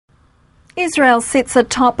Israel sits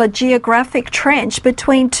atop a geographic trench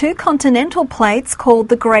between two continental plates called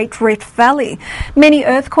the Great Rift Valley. Many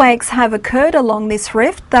earthquakes have occurred along this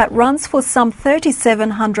rift that runs for some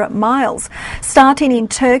 3,700 miles, starting in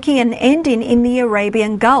Turkey and ending in the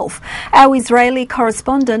Arabian Gulf. Our Israeli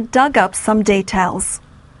correspondent dug up some details.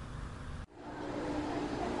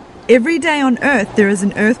 Every day on Earth there is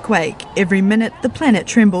an earthquake. Every minute the planet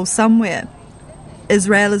trembles somewhere.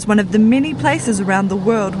 Israel is one of the many places around the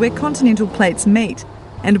world where continental plates meet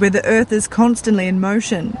and where the earth is constantly in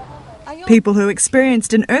motion. People who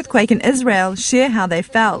experienced an earthquake in Israel share how they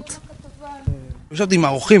felt. I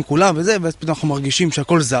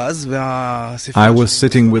was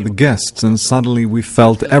sitting with guests and suddenly we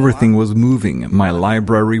felt everything was moving. My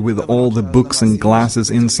library with all the books and glasses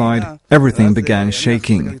inside, everything began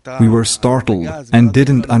shaking. We were startled and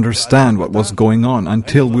didn't understand what was going on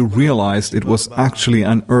until we realized it was actually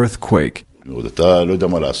an earthquake.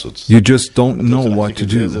 You just don't know what to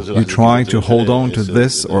do. You try to hold on to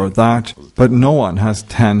this or that, but no one has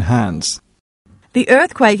 10 hands. The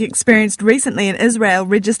earthquake experienced recently in Israel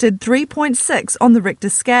registered 3.6 on the Richter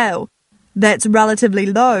scale. That's relatively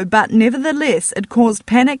low, but nevertheless it caused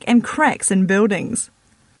panic and cracks in buildings.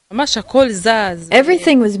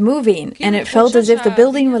 Everything was moving, and it felt as if the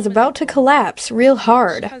building was about to collapse real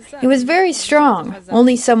hard. It was very strong.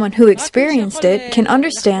 Only someone who experienced it can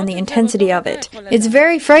understand the intensity of it. It's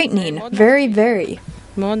very frightening, very, very.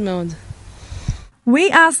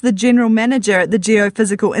 We asked the general manager at the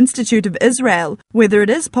Geophysical Institute of Israel whether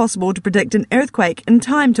it is possible to predict an earthquake in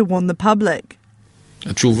time to warn the public.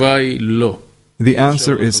 The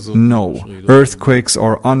answer is no. Earthquakes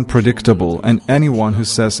are unpredictable, and anyone who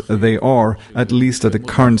says they are, at least at the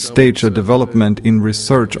current stage of development in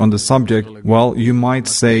research on the subject, well, you might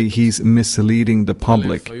say he's misleading the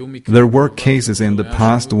public. There were cases in the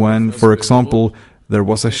past when, for example, there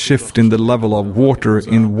was a shift in the level of water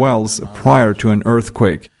in wells prior to an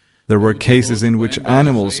earthquake. There were cases in which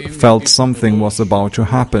animals felt something was about to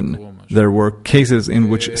happen. There were cases in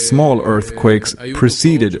which small earthquakes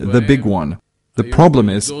preceded the big one. The problem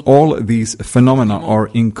is, all these phenomena are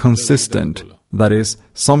inconsistent. That is,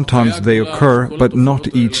 sometimes they occur, but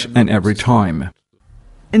not each and every time.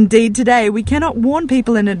 Indeed, today we cannot warn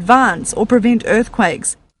people in advance or prevent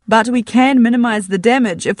earthquakes, but we can minimize the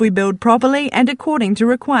damage if we build properly and according to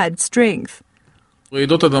required strength.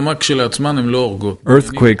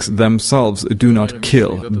 Earthquakes themselves do not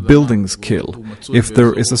kill, buildings kill. If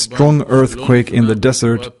there is a strong earthquake in the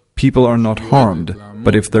desert, people are not harmed.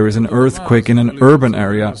 But if there is an earthquake in an urban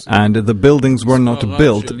area and the buildings were not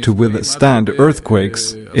built to withstand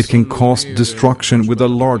earthquakes, it can cause destruction with a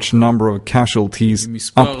large number of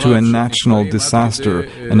casualties, up to a national disaster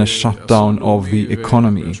and a shutdown of the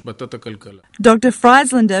economy. Dr.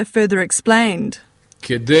 Friesländer further explained.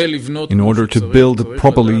 In order to build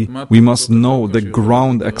properly, we must know the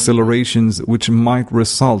ground accelerations which might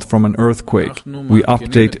result from an earthquake. We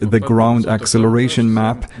update the ground acceleration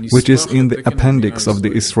map, which is in the appendix of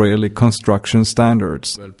the Israeli construction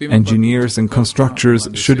standards. Engineers and constructors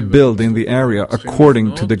should build in the area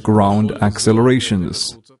according to the ground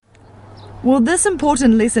accelerations. Will this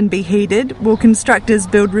important lesson be heeded? Will constructors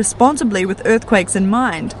build responsibly with earthquakes in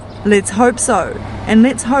mind? Let's hope so. And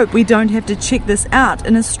let's hope we don't have to check this out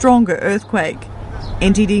in a stronger earthquake.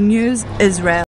 NTD News, Israel.